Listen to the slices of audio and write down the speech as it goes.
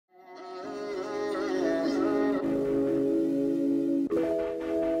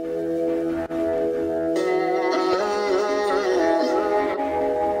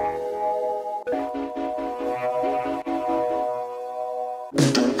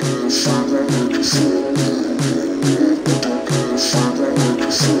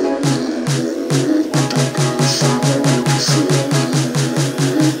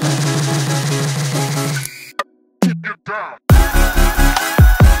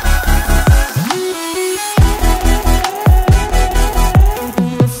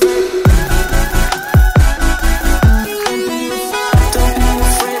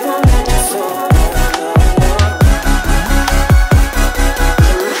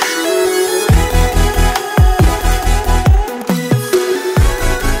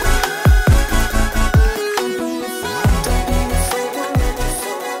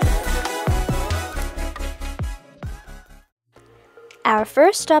Our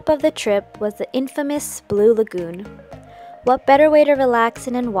first stop of the trip was the infamous Blue Lagoon. What better way to relax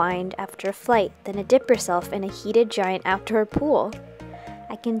and unwind after a flight than to dip yourself in a heated giant outdoor pool?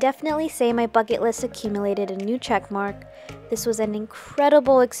 I can definitely say my bucket list accumulated a new checkmark. This was an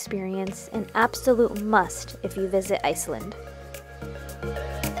incredible experience, an absolute must if you visit Iceland.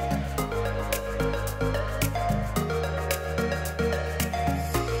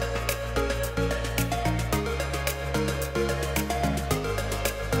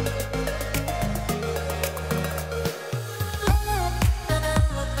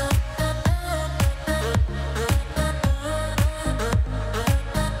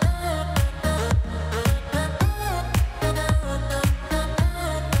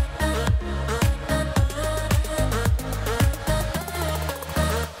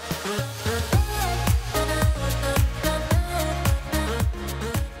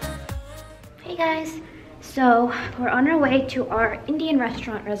 Guys, so we're on our way to our Indian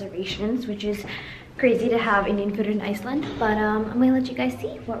restaurant reservations, which is crazy to have Indian food in Iceland, but I'm gonna let you guys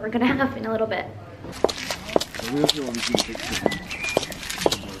see what we're gonna have in a little bit.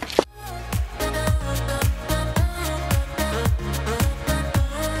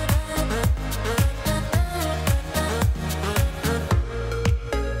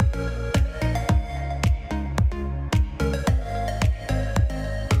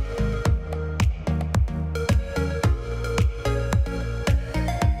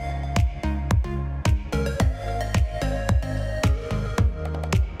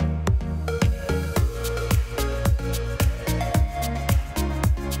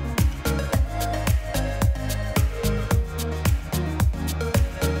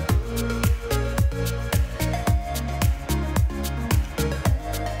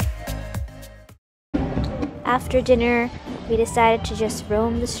 After dinner, we decided to just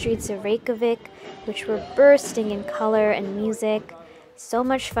roam the streets of Reykjavik, which were bursting in color and music. So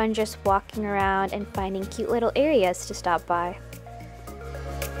much fun just walking around and finding cute little areas to stop by.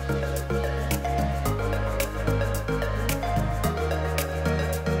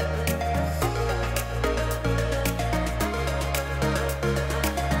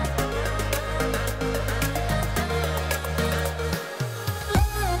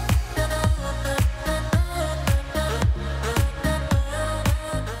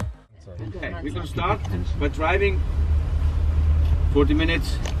 We're going to start by driving 40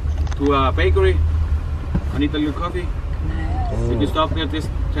 minutes to a bakery. I need a little coffee. We can stop there just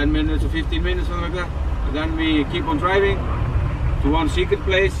 10 minutes or 15 minutes, something like that. And then we keep on driving to one secret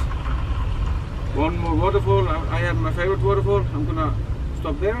place. One more waterfall. I have my favorite waterfall. I'm going to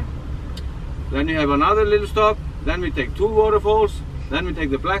stop there. Then we have another little stop. Then we take two waterfalls. Then we take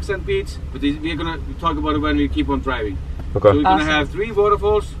the black sand beach. But we're going to talk about it when we keep on driving. Okay. So we're going to have 3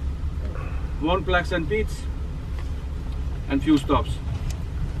 waterfalls, 1 black sand beach, and few stops.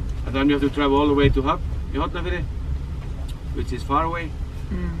 And then we have to travel all the way to Hafnarfirði, which is far away.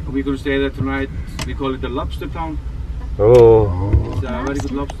 And we're going to stay there tonight. We call it the Lobster Town. Oh. It's a very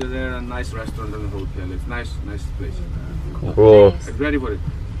good lobster there, and nice restaurant and hotel. It's nice place. Cool. Are you ready for it?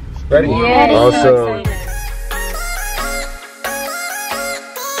 Ready? Yeah. Awesome.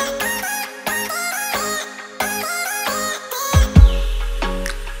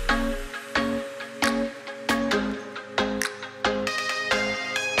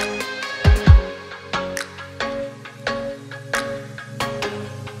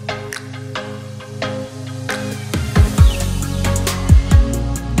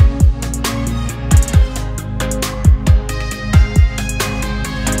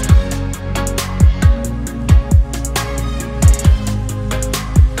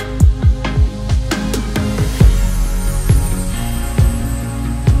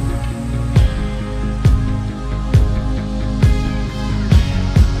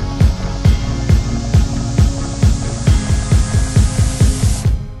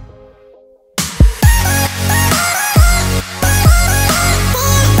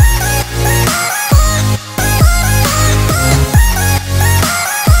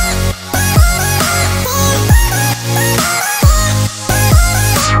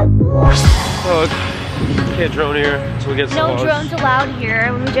 can't drone here until we get some No logs. drones allowed here,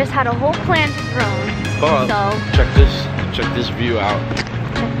 and we just had a whole plan to drone. But So check this view out.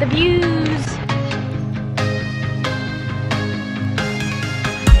 check the views.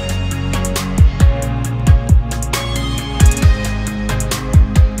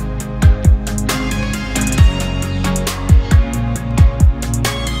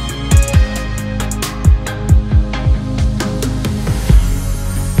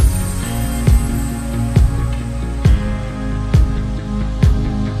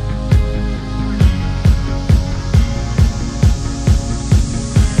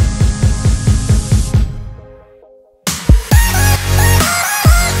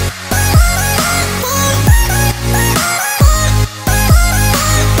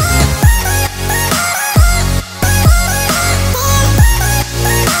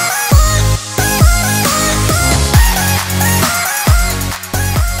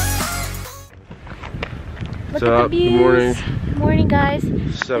 Look at the views. Good morning. Good morning, guys.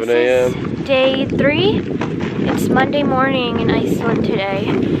 7 a.m. Day 3. It's Monday morning in Iceland today,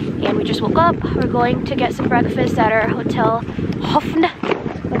 and we just woke up. We're going to get some breakfast at our hotel Hofn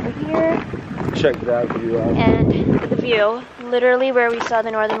over here. Check that view out. And look at the view. Literally where we saw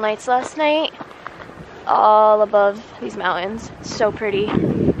the northern lights last night. All above these mountains. It's so pretty.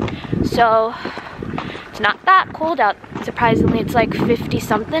 So it's not that cold out. Surprisingly, it's like 50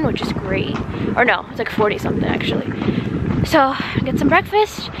 something, which is great. Or no, it's like 40 something actually. So get some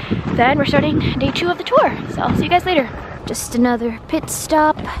breakfast, then we're starting day 2 of the tour. So I'll see you guys later. Just another pit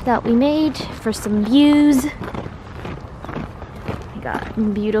stop that we made for some views. We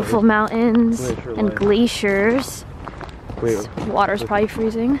got beautiful mountains and glaciers. Wait, Water's probably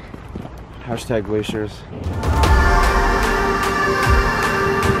freezing. hashtag glaciers.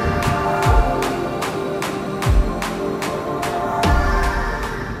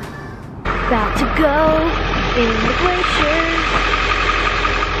 About to go in the glaciers.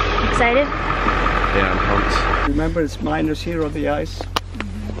 Excited? Yeah, I'm pumped. Remember, it's -0 the ice.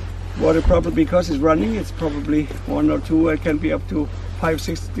 Water probably, because it's running, it's probably 1 or 2, it can be up to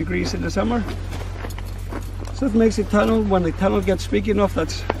 5-6 degrees in the summer. So it makes a tunnel. When the tunnel gets big enough,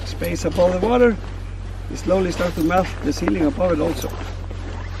 that's space above the water, it slowly starts to melt the ceiling above it also.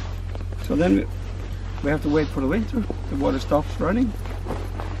 So then we have to wait for the winter, the water stops running,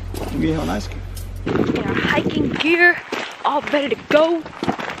 and we have an ice cream. In our hiking gear, all ready to go.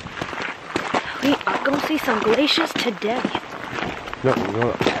 We are gonna see some glaciers today. No, we're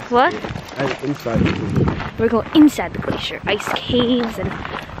going What? inside. We're going inside the glacier, ice caves and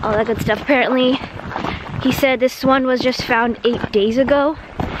all that good stuff. Apparently, he said this one was just found 8 days ago,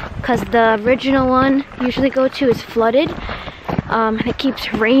 because the original one we usually go to is flooded. And it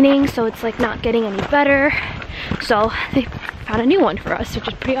keeps raining, so it's like not getting any better. So they found a new one for us, which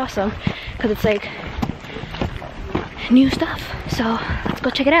is pretty awesome, because it's like new stuff. So let's go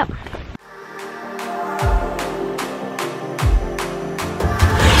check it out.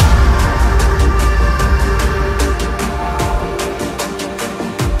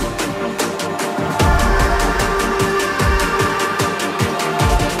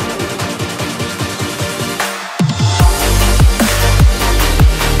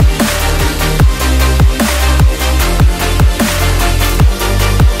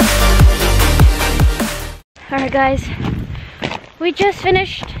 Alright guys, we just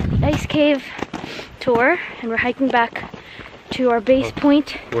finished the ice cave tour and we're hiking back to our base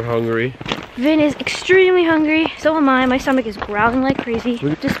point. We're hungry. Vin is extremely hungry, so am I. My stomach is growling like crazy.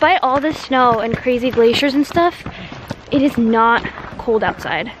 Despite all the snow and crazy glaciers and stuff, it is not cold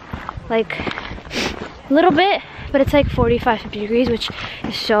outside. Like, a little bit, but it's like 45, 50 degrees, which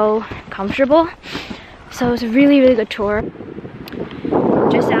is so comfortable. So it was a really, really good tour.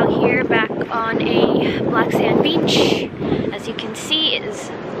 Just out here back on a black sand beach. As you can see, it is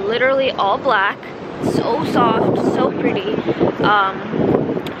literally all black. So soft, so pretty.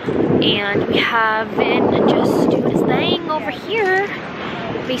 And we have Vin just doing his thing over here.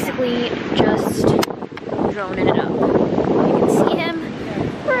 Basically just droning it up. You can see him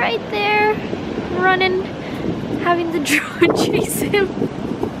right there, running, having the drone chase him.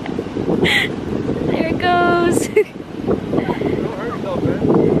 There it goes.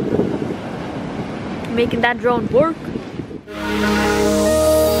 Making that drone work.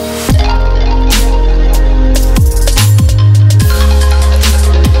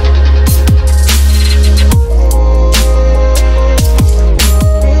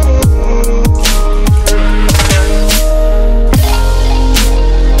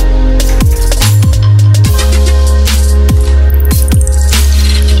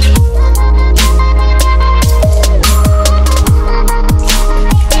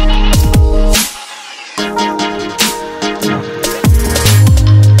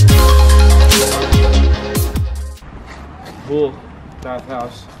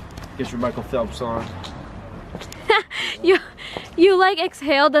 bathhouse. Get your Michael Phelps on. You like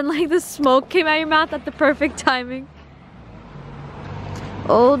exhaled and like the smoke came out of your mouth at the perfect timing.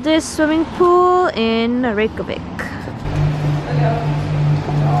 Oldest swimming pool in Reykjavik.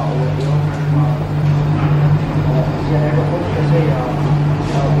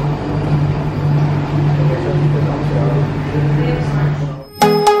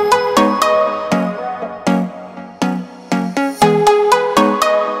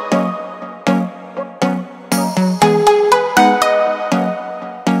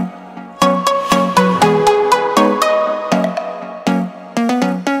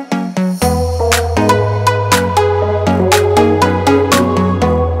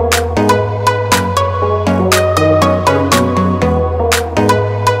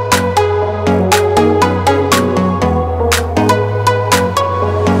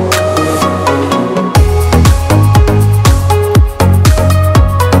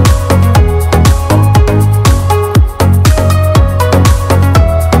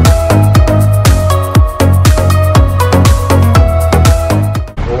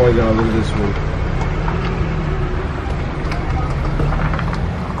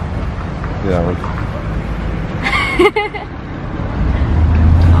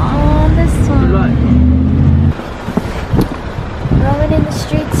 Oh, this one. Roaming in the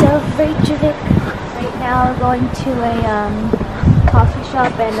streets of Reykjavik. Right now we're going to a coffee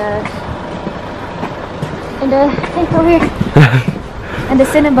shop and a takeaway. And the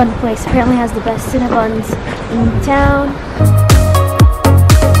Cinnabon place apparently has the best Cinnabons in town.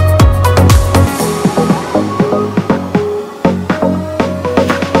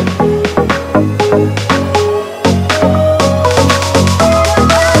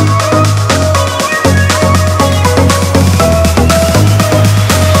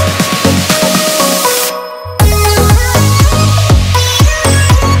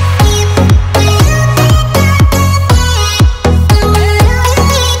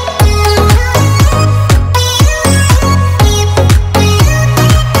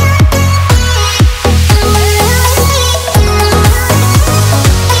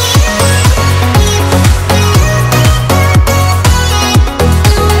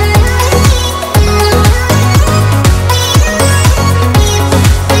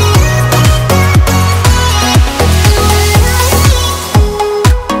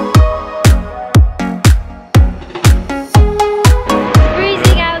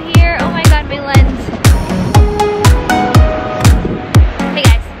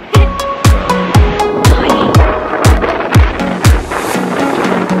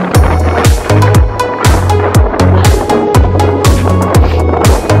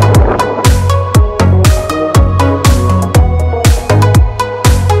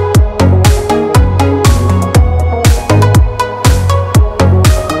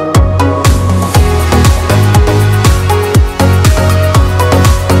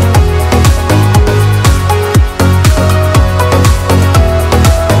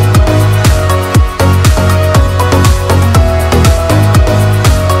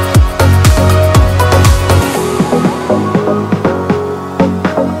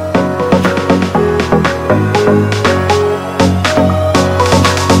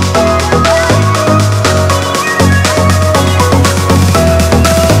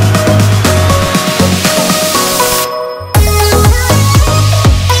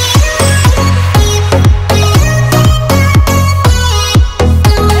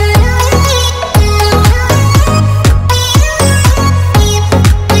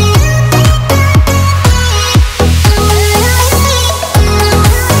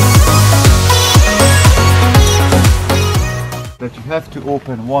 Have to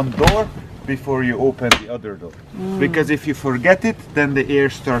open one door before you open the other door, because if you forget it, then the air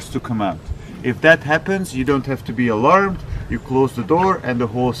starts to come out. If that happens, you don't have to be alarmed. You close the door and the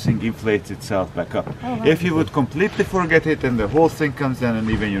whole thing inflates itself back up. If you would completely forget it and the whole thing comes down and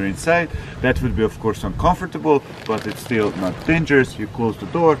even you're inside, that would be of course uncomfortable, but it's still not dangerous. You close the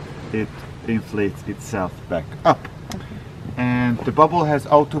door, it inflates itself back up. And the bubble has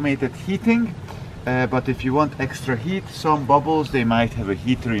automated heating. But if you want extra heat, some bubbles, they might have a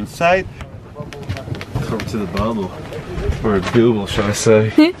heater inside. Come to the bubble. Or a bubble, shall I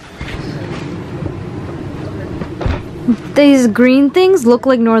say. These green things look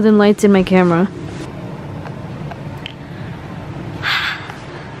like northern lights in my camera.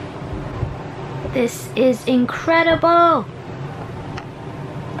 This is incredible!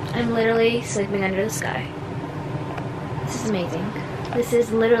 I'm literally sleeping under the sky. This is amazing. This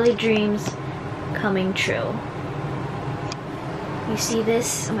is literally dreams coming true. You see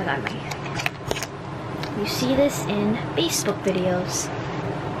this, oh my god, you see this in Facebook videos.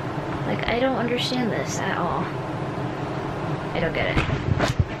 Like, I don't understand this at all. I don't get it.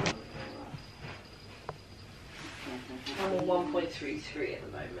 I'm on 1.33 at the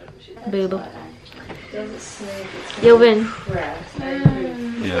moment, which is Boob. doesn't snake. Yo, Vin.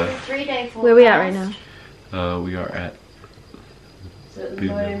 Yeah. 3 day forecast. Where are we at right now? We are at. So at the Boob.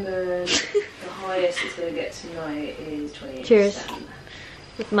 moment, the highest it's going to get tonight is 28%. Cheers.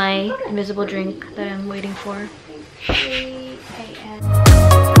 With my invisible drink that I'm waiting for. 3 a.m.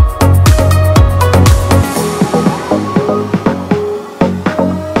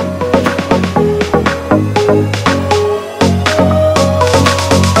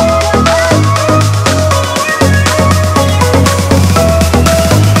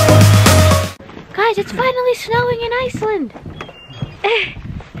 Guys, it's finally snowing in Iceland!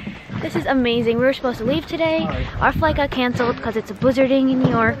 This is amazing. We were supposed to leave today. Our flight got canceled because it's blizzarding in New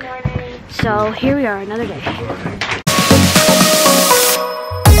York. So here we are, another day.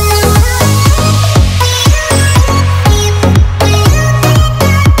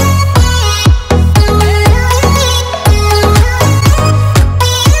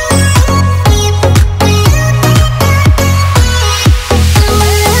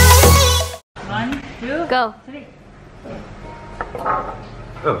 Go.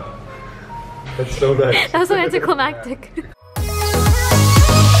 Oh. That's so nice. That was so anticlimactic.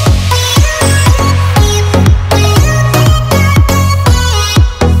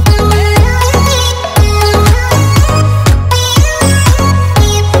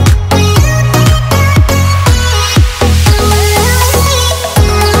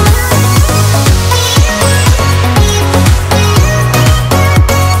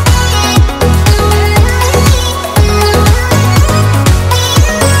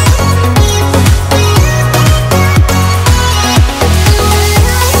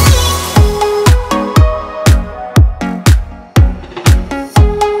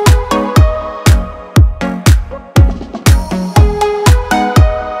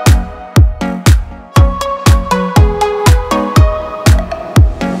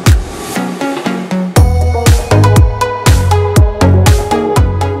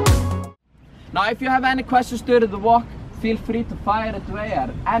 Now, if you have any questions during the walk, feel free to fire it away at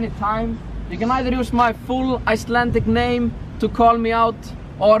any time. You can either use my full Icelandic name to call me out,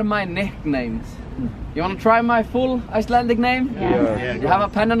 or my nicknames. You want to try my full Icelandic name? Yeah. You have a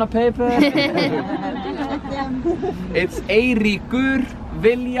pen and a paper? It's Eiríkur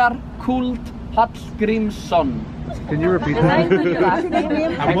Viljar Kult Hallgrímsson. Can you repeat that?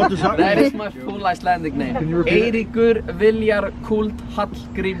 And what does that That mean? is my full Icelandic name. Can you repeat it? Eiríkur Viljar Kult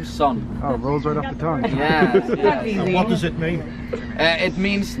Hallgrímsson. Oh, it rolls right off the tongue. Yes, yes. And what does it mean? It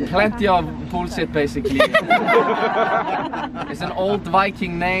means plenty of bullshit, basically. It's an old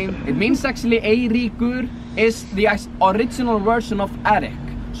Viking name. It means actually Eiríkur is the original version of Eric.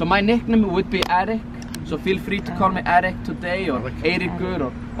 So my nickname would be Eric. So feel free to call me Eric today, or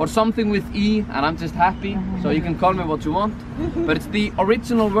Eiríkur, or something with E, and I'm just happy. So you can call me what you want. But it's the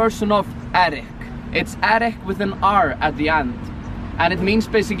original version of Eric. It's Eric with an R at the end. And it means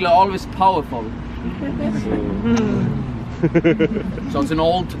basically always powerful. So it's an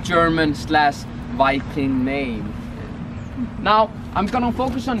old German / Viking name. Now, I'm gonna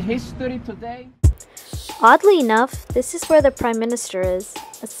focus on history today. Oddly enough, this is where the Prime Minister is.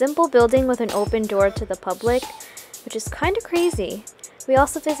 A simple building with an open door to the public, which is kind of crazy. We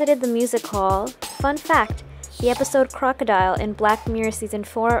also visited the music hall. Fun fact, the episode Crocodile in Black Mirror Season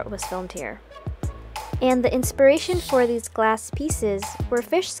 4 was filmed here. And the inspiration for these glass pieces were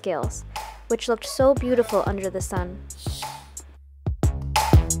fish scales, which looked so beautiful under the sun.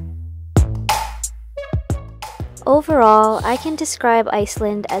 Overall, I can describe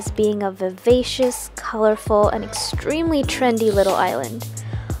Iceland as being a vivacious, colorful, and extremely trendy little island.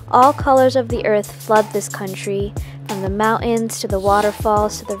 All colors of the earth flood this country, from the mountains to the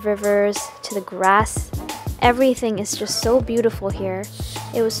waterfalls to the rivers to the grass. Everything is just so beautiful here.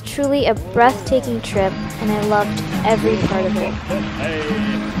 It was truly a breathtaking trip, and I loved every part of it.